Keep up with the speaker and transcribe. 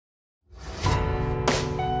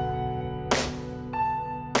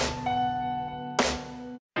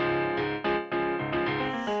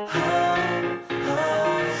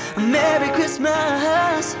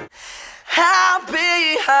Christmas.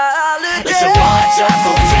 Happy holidays. It's a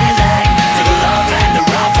wonderful feeling to the love and the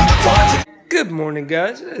love from the party. Good morning,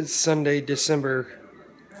 guys. It's Sunday, December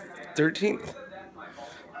 13th,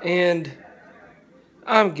 and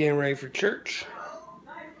I'm getting ready for church.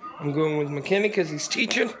 I'm going with McKinney because he's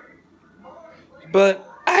teaching, but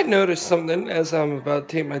I noticed something as I'm about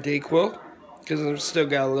to take my Dayquil, because I've still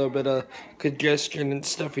got a little bit of congestion and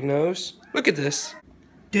stuffy nose. Look at this.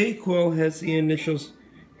 Dayquil has the initials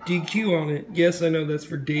DQ on it. Yes, I know that's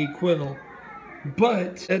for Dayquil,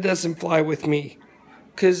 but that doesn't fly with me.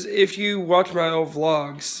 Because if you watch my old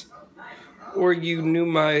vlogs, or you knew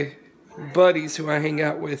my buddies who I hang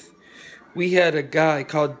out with, we had a guy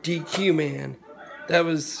called DQ Man. That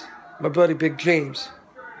was my buddy Big James.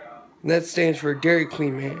 And that stands for Dairy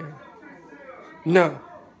Queen Man. No.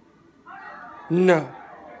 No.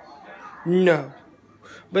 No.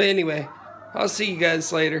 But anyway, I'll see you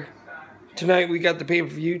guys later. Tonight we got the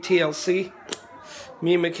pay-per-view, TLC.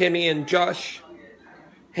 Me and McKinney and Josh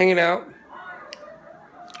hanging out.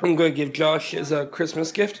 I'm going to give Josh as a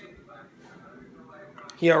Christmas gift.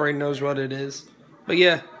 He already knows what it is. But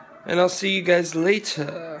yeah, and I'll see you guys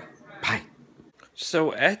later. Bye.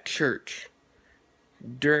 So at church,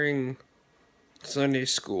 during Sunday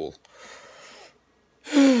school,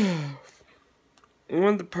 one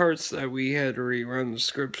of the parts that we had to rerun the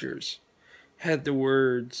scriptures had the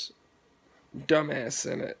words dumbass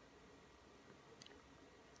in it.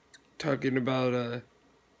 Talking about a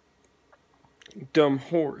dumb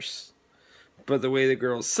horse. But the way the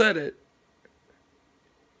girl said it,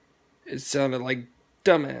 it sounded like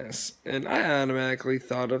dumbass. And I automatically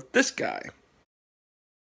thought of this guy.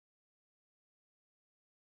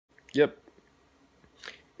 Yep.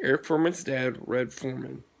 Eric Foreman's dad, Red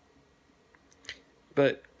Foreman.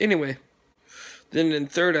 But anyway, then in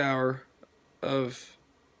third hour of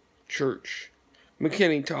church,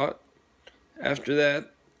 McKinney taught. After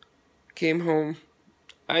that, came home.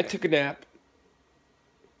 I took a nap.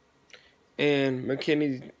 And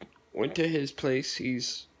McKinney went to his place.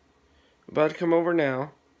 He's about to come over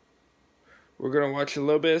now. We're going to watch a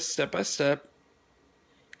little bit of Step by Step.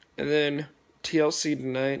 And then TLC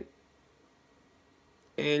tonight.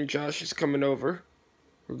 And Josh is coming over.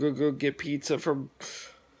 We're going to go get pizza from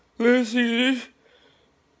Lucy's.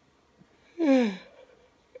 And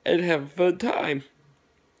have a fun time.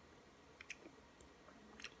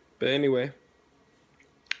 But anyway,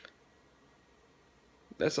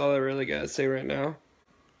 that's all I really gotta say right now.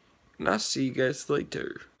 And I'll see you guys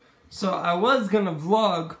later. So I was gonna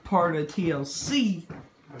vlog part of TLC,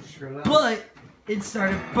 but it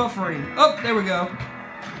started buffering. Oh, there we go.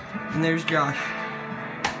 And there's Josh.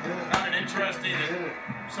 Kind of interesting that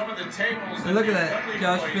some of the tables And look at that,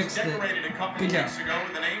 Josh fixed it. Good job.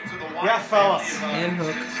 Yeah, fellas. And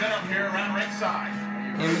Hook. Set up here around ringside.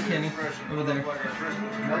 And McKinney over there.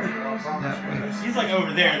 That way. He's like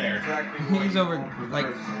over there. He's over, like,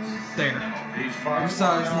 there.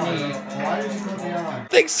 Besides me.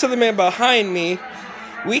 Thanks to the man behind me,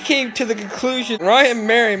 we came to the conclusion Ryan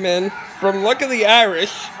Merriman from Luck of the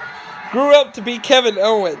Irish grew up to be Kevin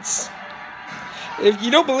Owens. If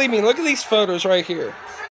you don't believe me, look at these photos right here.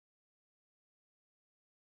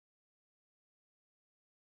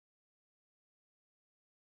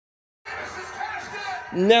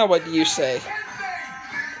 Now what do you say?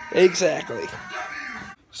 Exactly.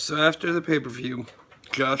 So after the pay-per-view,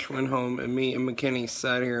 Josh went home and me and McKinney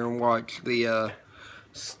sat here and watched the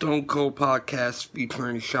Stone Cold podcast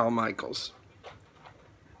featuring Shawn Michaels.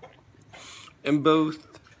 And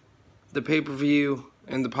both the pay-per-view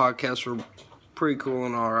and the podcast were pretty cool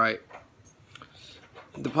and alright.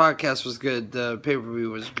 The podcast was good, the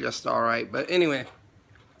pay-per-view was just alright. But anyway,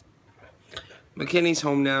 McKinney's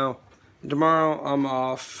home now. Tomorrow I'm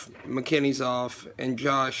off, McKinney's off, and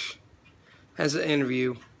Josh has an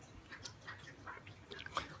interview.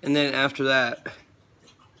 And then after that,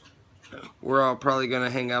 we're all probably going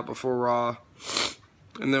to hang out before Raw.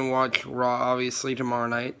 And then watch Raw, obviously, tomorrow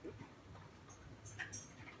night.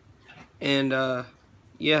 And,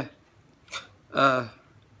 yeah.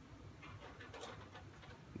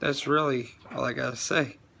 That's really all I got to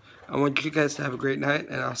say. I want you guys to have a great night,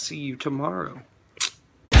 and I'll see you tomorrow.